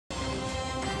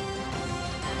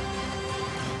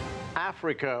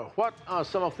Africa. What are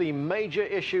some of the major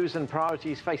issues and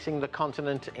priorities facing the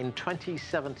continent in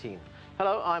 2017?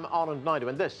 Hello, I'm Anand Naidu,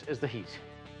 and this is The Heat.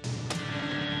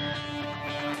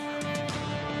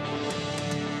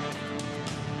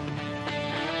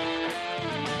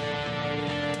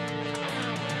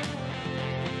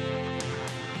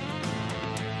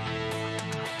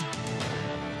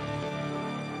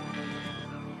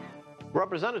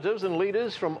 Representatives and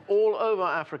leaders from all over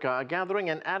Africa are gathering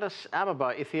in Addis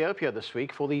Ababa, Ethiopia this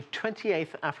week for the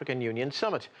 28th African Union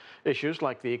Summit. Issues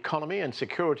like the economy and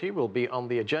security will be on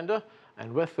the agenda,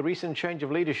 and with the recent change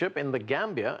of leadership in the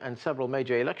Gambia and several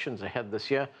major elections ahead this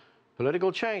year,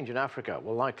 political change in Africa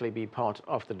will likely be part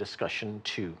of the discussion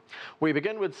too. We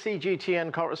begin with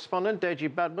CGTN correspondent Deji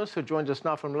Badmus, who joins us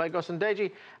now from Lagos. And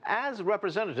Deji, as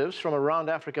representatives from around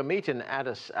Africa meet in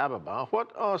Addis Ababa,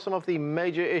 what are some of the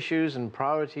major issues and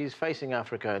priorities facing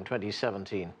Africa in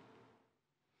 2017?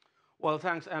 Well,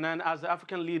 thanks. And then as the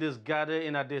African leaders gather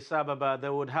in Addis Ababa, they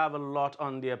would have a lot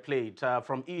on their plate,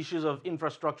 from issues of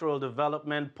infrastructural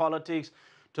development, politics,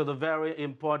 to the very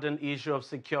important issue of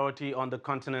security on the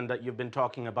continent that you've been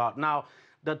talking about. Now,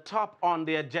 the top on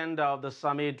the agenda of the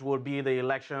summit will be the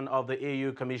election of the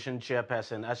AU Commission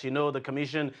chairperson. As you know, the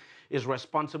Commission is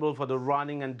responsible for the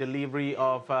running and delivery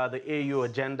of the AU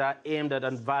agenda aimed at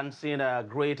advancing a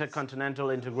greater continental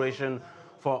integration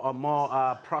for a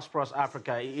more prosperous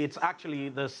Africa. It's actually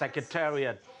the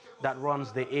Secretariat that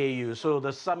runs the AU. So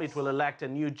the summit will elect a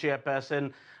new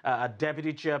chairperson, a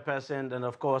deputy chairperson, and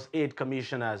of course 8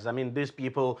 commissioners. I mean, these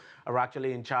people are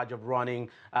actually in charge of running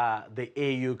the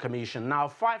AU Commission. Now,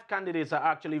 5 candidates are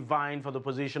actually vying for the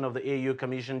position of the AU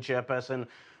Commission chairperson.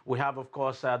 We have, of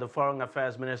course, the Foreign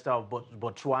Affairs Minister of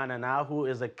Botswana now, who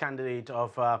is a candidate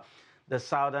of the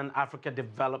Southern Africa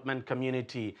Development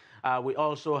Community. We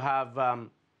also have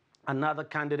another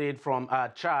candidate from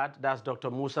Chad, that's Dr.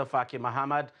 Musa Faki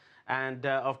Mahamat. And,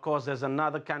 of course, there's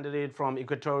another candidate from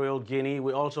Equatorial Guinea.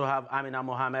 We also have Amina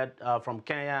Mohamed from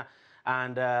Kenya,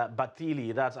 and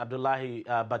Batili, that's Abdullahi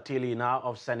Batili now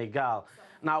of Senegal.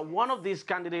 Now, one of these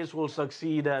candidates will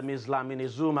succeed Ms. Lamine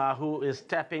Zuma, who is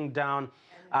stepping down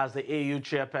as the AU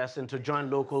chairperson to join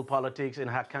local politics in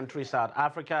her country, South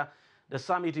Africa. The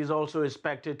summit is also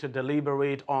expected to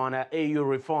deliberate on AU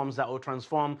reforms that will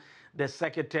transform the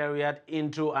Secretariat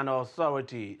into an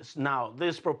authority. Now,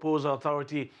 this proposed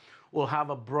authority will have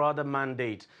a broader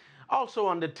mandate. Also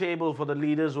on the table for the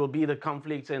leaders will be the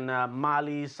conflicts in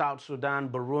Mali, South Sudan,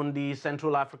 Burundi,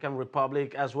 Central African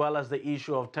Republic, as well as the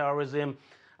issue of terrorism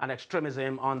and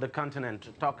extremism on the continent.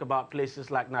 To talk about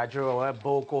places like Nigeria, where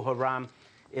Boko Haram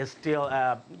is still,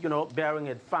 bearing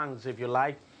its fangs, if you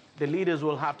like. The leaders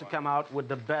will have to come out with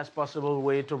the best possible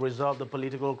way to resolve the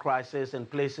political crisis in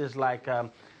places like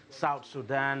South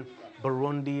Sudan,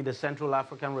 Burundi, the Central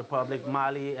African Republic,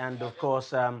 Mali, and of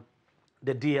course,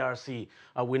 the DRC.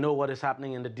 We know what is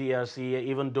happening in the DRC,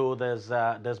 even though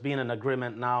there's been an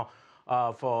agreement now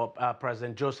for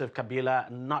President Joseph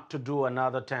Kabila not to do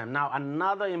another term. Now,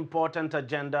 another important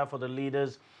agenda for the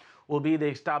leaders will be the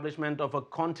establishment of a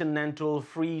continental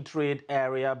free trade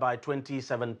area by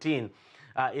 2017.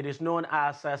 It is known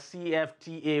as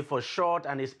CFTA for short,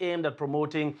 and is aimed at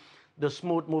promoting the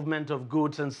smooth movement of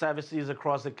goods and services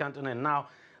across the continent. Now,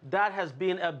 that has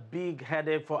been a big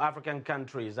headache for African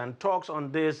countries, and talks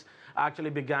on this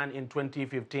actually began in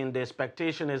 2015. The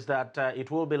expectation is that it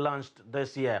will be launched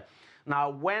this year. Now,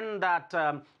 when that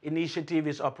initiative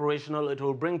is operational, it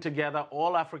will bring together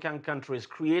all African countries,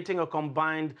 creating a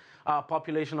combined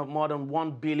population of more than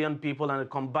 1 billion people and a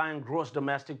combined gross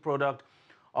domestic product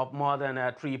of more than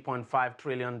 $3.5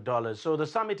 trillion. So the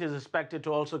summit is expected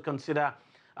to also consider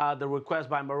the request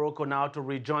by Morocco now to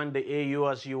rejoin the AU.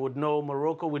 As you would know,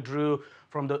 Morocco withdrew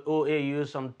from the OAU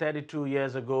some 32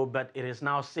 years ago, but it is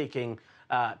now seeking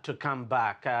to come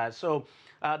back. So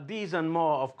these and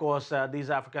more, of course, these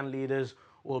African leaders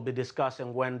will be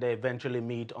discussing when they eventually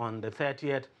meet on the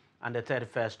 30th and the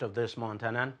 31st of this month.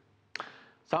 Hanan?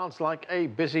 Sounds like a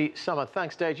busy summer.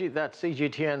 Thanks, Deji. That's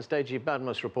CGTN's Deji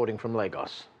Badmus reporting from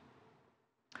Lagos.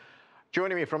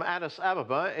 Joining me from Addis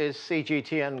Ababa is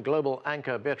CGTN Global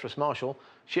anchor Beatrice Marshall.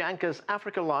 She anchors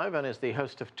Africa Live and is the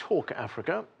host of Talk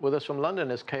Africa. With us from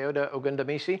London is Kayode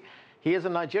Ogundamisi. He is a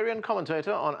Nigerian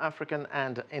commentator on African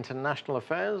and international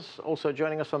affairs. Also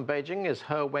joining us from Beijing is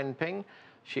Wenping.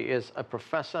 She is a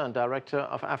professor and director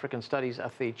of African Studies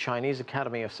at the Chinese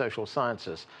Academy of Social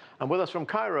Sciences. And with us from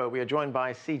Cairo, we are joined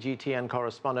by CGTN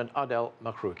correspondent Adel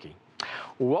Mahrouky.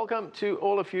 Welcome to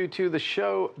all of you to the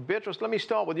show. Beatrice, let me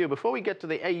start with you. Before we get to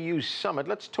the AU summit,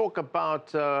 let's talk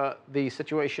about the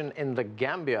situation in the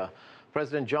Gambia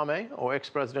President Jammeh, or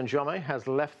ex-President Jammeh, has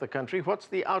left the country. What's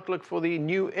the outlook for the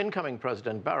new incoming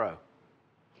President, Barrow?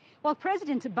 Well,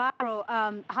 President Barrow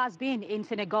has been in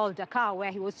Senegal, Dakar,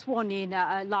 where he was sworn in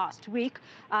last week.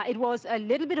 It was a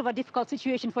little bit of a difficult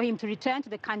situation for him to return to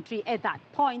the country at that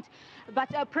point. But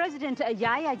President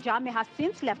Yahya Jammeh has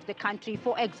since left the country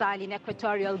for exile in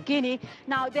Equatorial Guinea.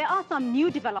 Now, there are some new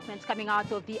developments coming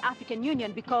out of the African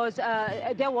Union because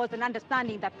there was an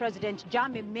understanding that President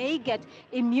Jammeh may get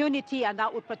immunity and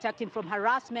that would protect him from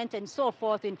harassment and so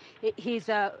forth in his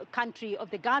country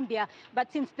of the Gambia.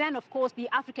 But since then, of course, the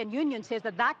African Union says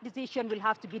that that decision will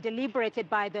have to be deliberated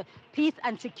by the Peace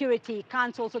and Security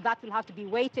Council, so that will have to be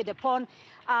waited upon.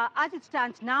 As it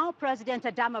stands now, President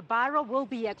Adama Barrow will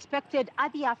be expected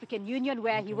at the African Union,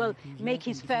 where he will make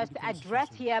his first address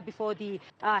here before the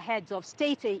heads of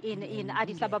state in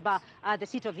Addis Ababa, the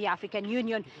seat of the African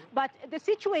Union. But the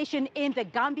situation in the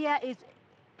Gambia is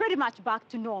pretty much back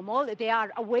to normal. They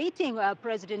are awaiting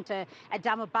President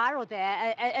Adama Barrow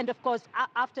there. And of course,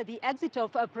 after the exit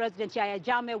of President Yahya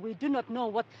Jammeh, we do not know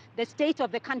what the state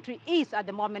of the country is at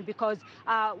the moment, because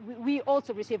we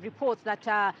also received reports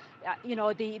that, you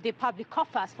know, the public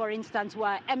coffers, for instance,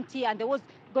 were empty, and there was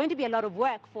going to be a lot of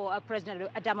work for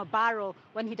President Adama Barrow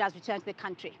when he does return to the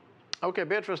country. Okay,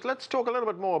 Beatrice, let's talk a little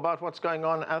bit more about what's going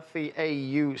on at the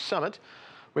AU summit.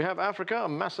 We have Africa, a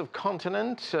massive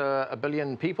continent, 1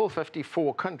 billion people,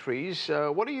 54 countries.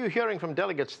 What are you hearing from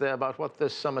delegates there about what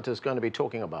this summit is going to be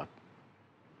talking about?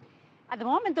 At the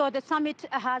moment, though, the summit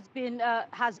has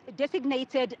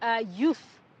designated youth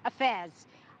affairs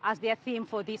as their theme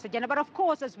for this agenda. But of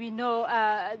course, as we know,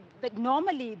 that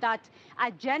normally that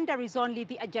agenda is only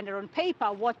the agenda on paper.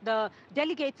 What the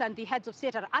delegates and the heads of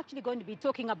state are actually going to be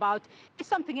talking about is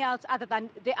something else other than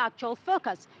the actual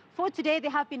focus. For today, they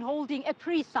have been holding a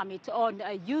pre-summit on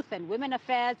youth and women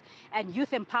affairs and youth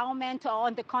empowerment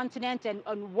on the continent, and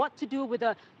on what to do with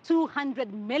the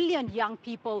 200 million young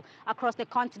people across the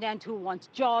continent who want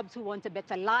jobs, who want a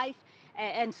better life,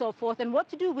 and so forth, and what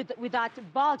to do with that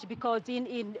bulge, because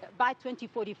by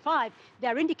 2045,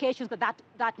 there are indications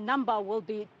that number will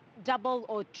be double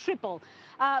or triple.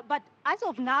 But as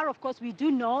of now, of course, we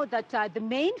do know that the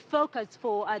main focus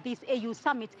for this AU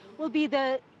summit will be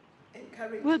the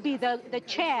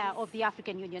chair of the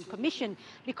African Union Commission,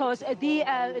 because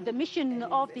the mission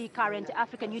of the current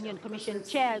African Union Commission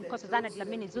chair, Nkosazana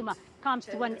Dlamini Zuma, comes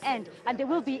to an end, and they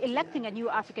will be electing a new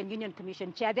African Union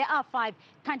Commission chair. There are 5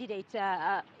 candidates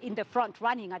in the front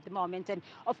running at the moment, and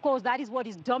of course that is what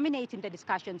is dominating the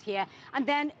discussions here. And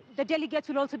then the delegates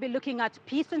will also be looking at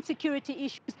peace and security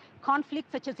issues.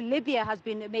 Conflicts such as Libya has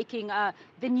been making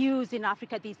the news in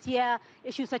Africa this year.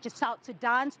 Issues such as South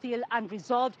Sudan still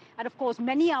unresolved. And of course,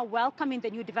 many are welcoming the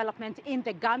new development in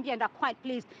the Gambia and are quite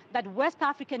pleased that West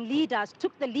African leaders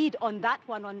took the lead on that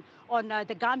one, on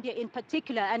the Gambia in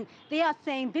particular. And they are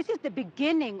saying this is the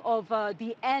beginning of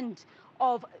the end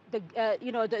of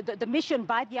the mission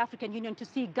by the African Union to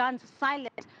see guns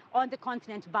silent on the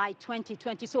continent by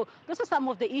 2020. So those are some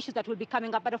of the issues that will be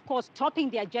coming up. But of course, topping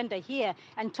the agenda here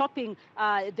and topping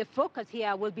the focus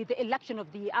here will be the election of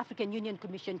the African Union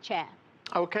Commission chair.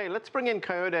 Okay, let's bring in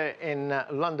Kayode in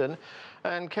London.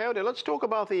 And Kayode, let's talk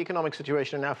about the economic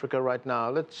situation in Africa right now.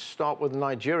 Let's start with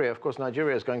Nigeria. Of course,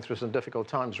 Nigeria is going through some difficult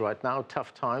times right now,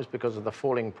 tough times because of the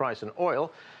falling price in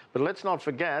oil. But let's not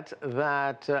forget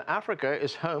that Africa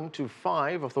is home to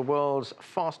 5 of the world's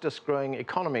fastest growing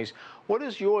economies. What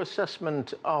is your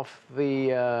assessment of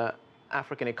the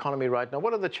African economy right now?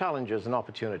 What are the challenges and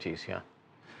opportunities here?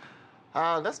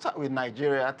 Let's start with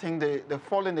Nigeria. I think the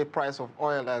fall in the price of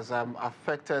oil has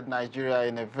affected Nigeria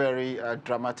in a very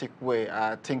dramatic way.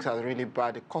 Things are really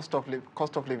bad. The cost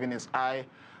of living is high.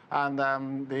 And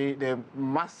the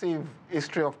massive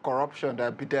history of corruption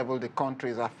that bedeviled the country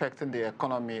is affecting the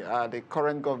economy. The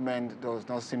current government does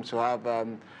not seem to have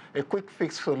a quick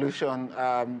fix solution.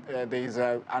 There is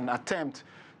an attempt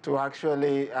to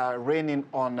actually rein in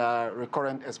on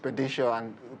recurrent expenditure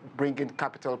and bring in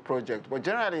capital projects. But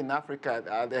generally in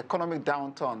Africa, the economic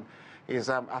downturn is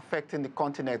affecting the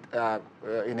continent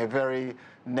in a very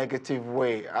negative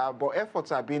way. But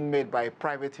efforts are being made by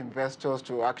private investors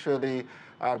to actually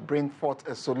bring forth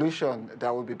a solution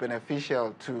that will be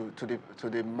beneficial to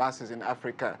the masses in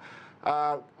Africa.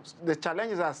 The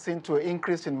challenges are seen to an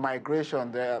increase in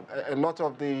migration. There are a lot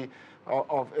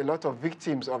of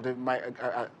victims of the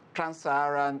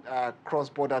trans-Saharan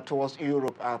cross-border towards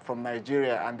Europe from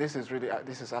Nigeria, and this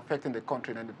is affecting the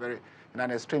country in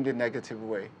an extremely negative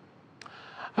way.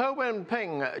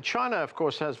 Wenping, China, of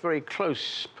course, has very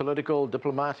close political,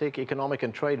 diplomatic, economic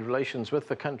and trade relations with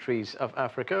the countries of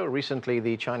Africa. Recently,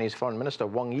 the Chinese Foreign Minister,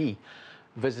 Wang Yi,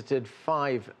 visited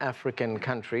 5 African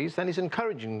countries, and he's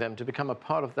encouraging them to become a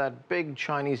part of that big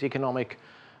Chinese economic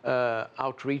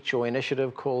outreach or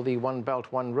initiative called the One Belt,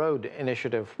 One Road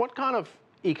initiative. What kind of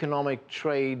economic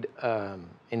trade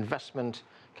investment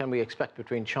can we expect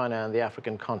between China and the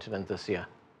African continent this year?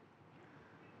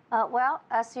 Well,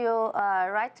 as you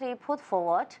rightly put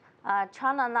forward,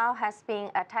 China now has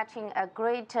been attaching a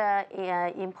great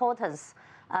importance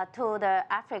to the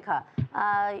Africa.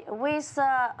 With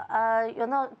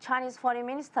Chinese Foreign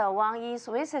Minister Wang Yi's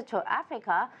visit to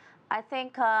Africa, I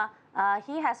think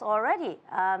he has already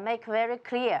made very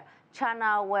clear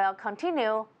China will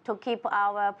continue to keep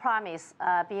our promise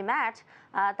be met.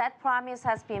 That promise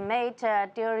has been made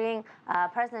during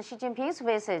President Xi Jinping's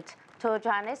visit to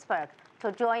Johannesburg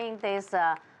to join this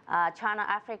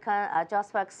China-African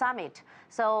Johannesburg Summit,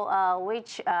 so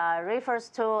which refers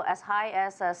to as high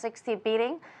as 60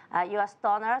 billion US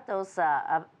dollar, those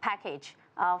package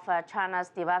of China's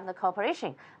development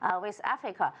cooperation with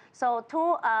Africa. So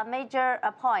 2 major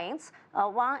points.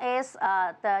 One is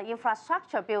the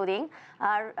infrastructure building.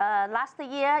 Last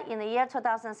year, in the year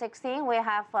 2016, we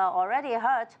have already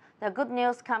heard the good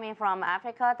news coming from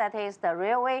Africa, that is the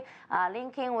railway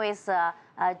linking with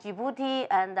Djibouti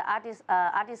and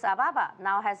Addis Ababa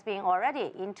now has been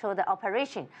already into the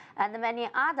operation. And many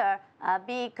other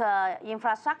big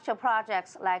infrastructure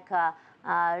projects like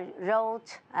road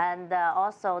and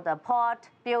also the port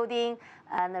building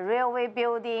and the railway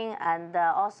building and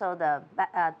also the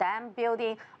dam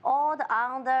building, all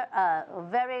under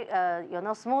very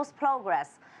smooth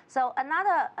progress. So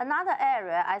another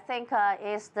area I think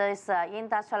is this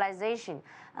industrialization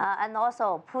and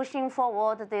also pushing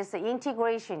forward this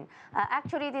integration.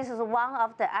 Actually, this is one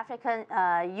of the African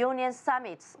Union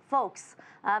Summit's focus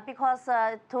because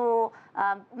to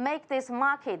make this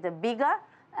market bigger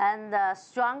and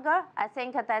stronger, I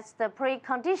think that's the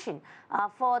precondition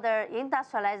for the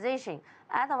industrialization.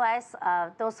 Otherwise,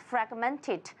 those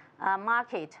fragmented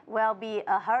market will be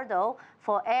a hurdle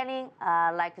for any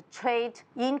like trade,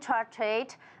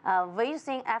 intra-trade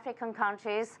within African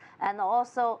countries, and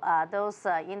also those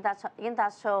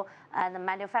industrial and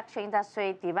manufacturing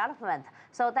industry development.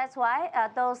 So that's why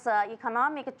those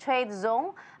economic trade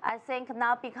zone, I think,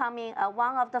 now becoming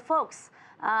one of the focus.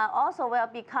 Also will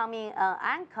becoming an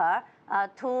anchor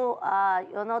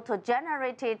to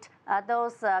generate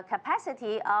those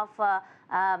capacity of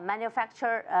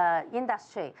manufacture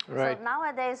industry. Right. So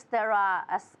nowadays there are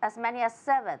as many as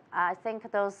 7. I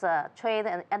think those trade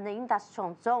and the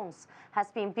industrial zones has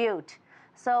been built.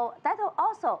 So that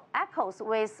also echoes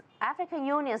with African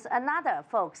Union's another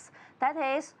focus. That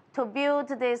is to build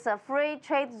this free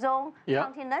trade zone,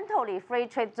 continentally free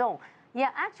trade zone. Yeah,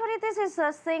 actually, this is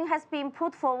a thing has been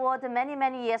put forward many,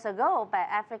 many years ago by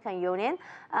African Union,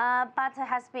 but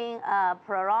has been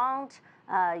prolonged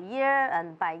year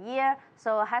and by year,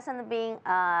 so hasn't been,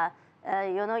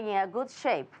 in a good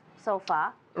shape so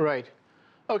far. Right.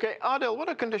 Okay, Adel, what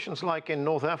are conditions like in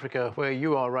North Africa, where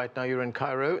you are right now? You're in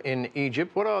Cairo, in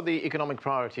Egypt. What are the economic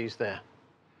priorities there?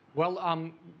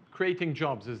 Well, creating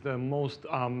jobs is the most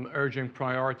urgent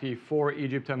priority for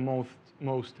Egypt and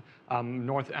most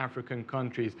North African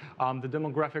countries. The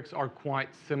demographics are quite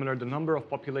similar. The number of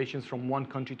populations from one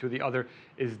country to the other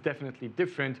is definitely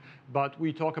different, but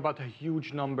we talk about a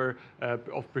huge number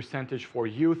of percentage for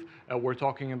youth. We're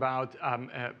talking about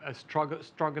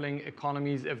struggling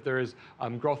economies. If there is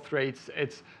growth rates,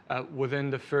 it's within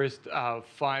the first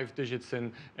 5 digits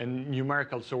in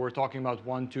numerical. So we're talking about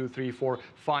 1, 2, 3, 4,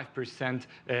 5%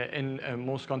 in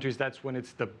most countries. That's when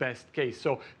it's the best case.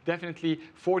 So definitely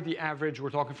for the average, we're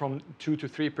talking from 2 to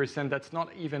 3%. That's not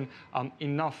even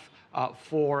enough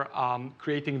for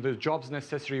creating the jobs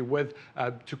necessary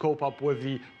to cope up with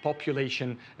the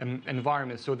population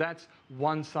environment. So that's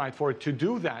one side for it. To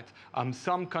do that,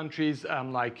 some countries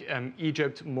like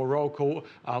Egypt, Morocco,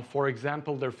 for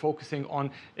example, they're focusing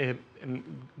on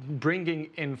bringing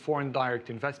in foreign direct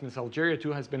investments. Algeria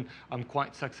too has been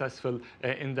quite successful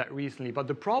in that recently. But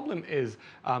the problem is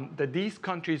that these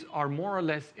countries are more or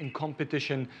less in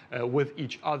competition with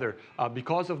each other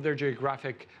because of their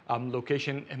geographic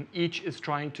location, and each is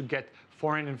trying to get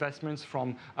foreign investments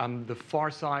from the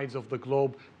far sides of the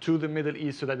globe to the Middle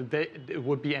East, so that it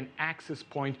would be an access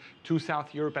point to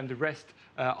South Europe and the rest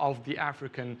of the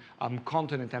African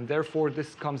continent. And therefore,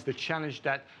 this comes the challenge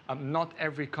that not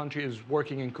every country is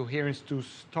working in coherence to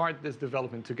start this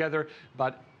development together,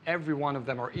 but every one of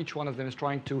them, or each one of them, is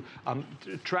trying to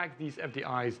track these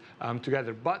FDIs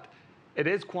together. But it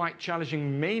is quite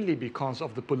challenging, mainly because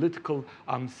of the political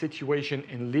situation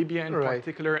in Libya in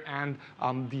particular, and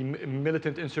the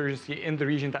militant insurgency in the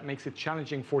region that makes it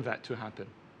challenging for that to happen.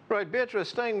 Right, Beatrice,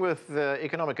 staying with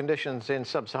economic conditions in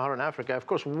sub-Saharan Africa, of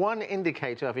course, one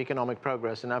indicator of economic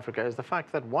progress in Africa is the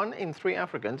fact that 1 in 3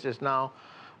 Africans is now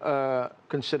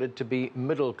considered to be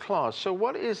middle class. So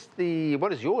what is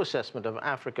your assessment of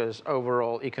Africa's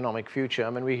overall economic future? I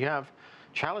mean, we have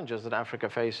challenges that Africa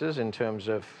faces in terms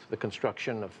of the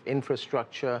construction of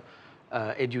infrastructure,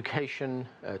 education,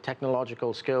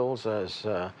 technological skills, as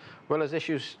well as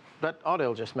issues that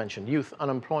Adel just mentioned, youth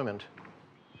unemployment.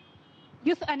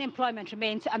 Youth unemployment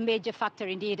remains a major factor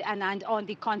indeed, and on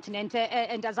the continent.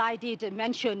 And as I did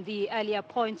mention the earlier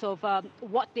points of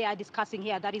what they are discussing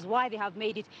here, that is why they have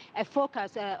made it a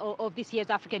focus of this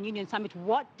year's African Union Summit.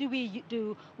 What do we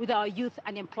do with our youth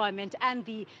unemployment and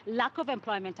the lack of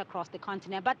employment across the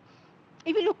continent? But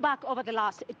if you look back over the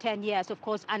last 10 years, of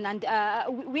course, and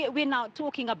we're now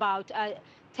talking about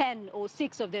 10 or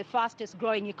 6 of the fastest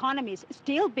growing economies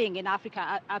still being in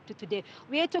Africa up to today.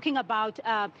 We are talking about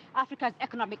Africa's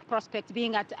economic prospects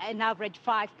being at an average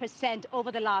 5% over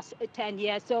the last 10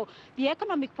 years. So the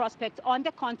economic prospects on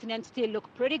the continent still look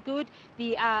pretty good.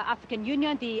 The African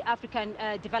Union, the African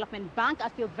Development Bank are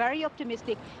still very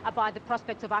optimistic about the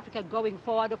prospects of Africa going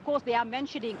forward. Of course, they are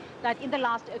mentioning that in the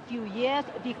last few years,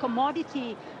 the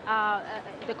commodity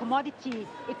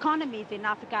economies in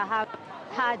Africa have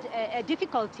had a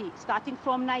difficulty, starting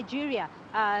from Nigeria,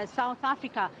 South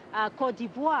Africa, Cote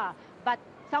d'Ivoire. But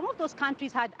some of those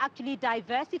countries had actually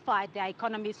diversified their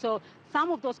economy. So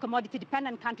some of those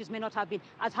commodity-dependent countries may not have been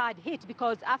as hard hit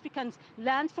because Africans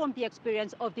learned from the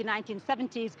experience of the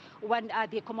 1970s when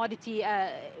the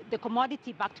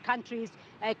commodity-backed countries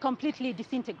completely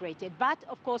disintegrated. But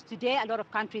of course, today a lot of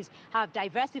countries have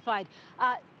diversified.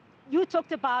 You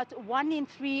talked about 1 in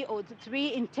 3 or 3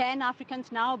 in 10 Africans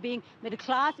now being middle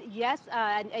class. Yes,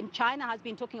 and China has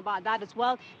been talking about that as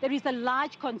well. There is a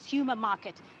large consumer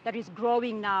market that is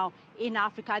growing now in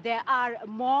Africa. There are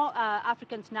more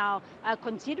Africans now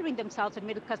considering themselves a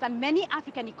middle class, and many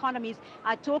African economies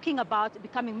are talking about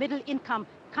becoming middle-income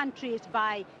countries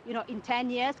by, in 10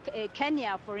 years.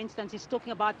 Kenya, for instance, is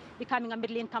talking about becoming a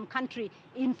middle-income country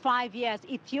in 5 years.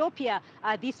 Ethiopia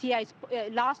this year,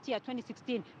 last year,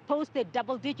 2016, posted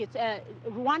double digits.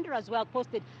 Rwanda as well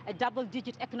posted a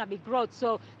double-digit economic growth.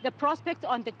 So the prospects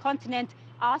on the continent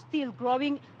are still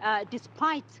growing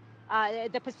despite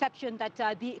the perception that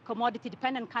the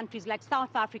commodity-dependent countries like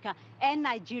South Africa and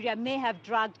Nigeria may have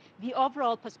dragged the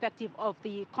overall perspective of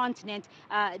the continent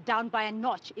down by a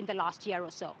notch in the last year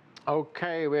or so.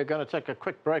 Okay, we're going to take a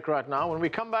quick break right now. When we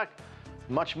come back,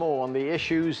 much more on the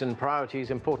issues and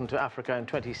priorities important to Africa in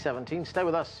 2017. Stay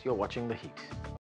with us. You're watching The Heat.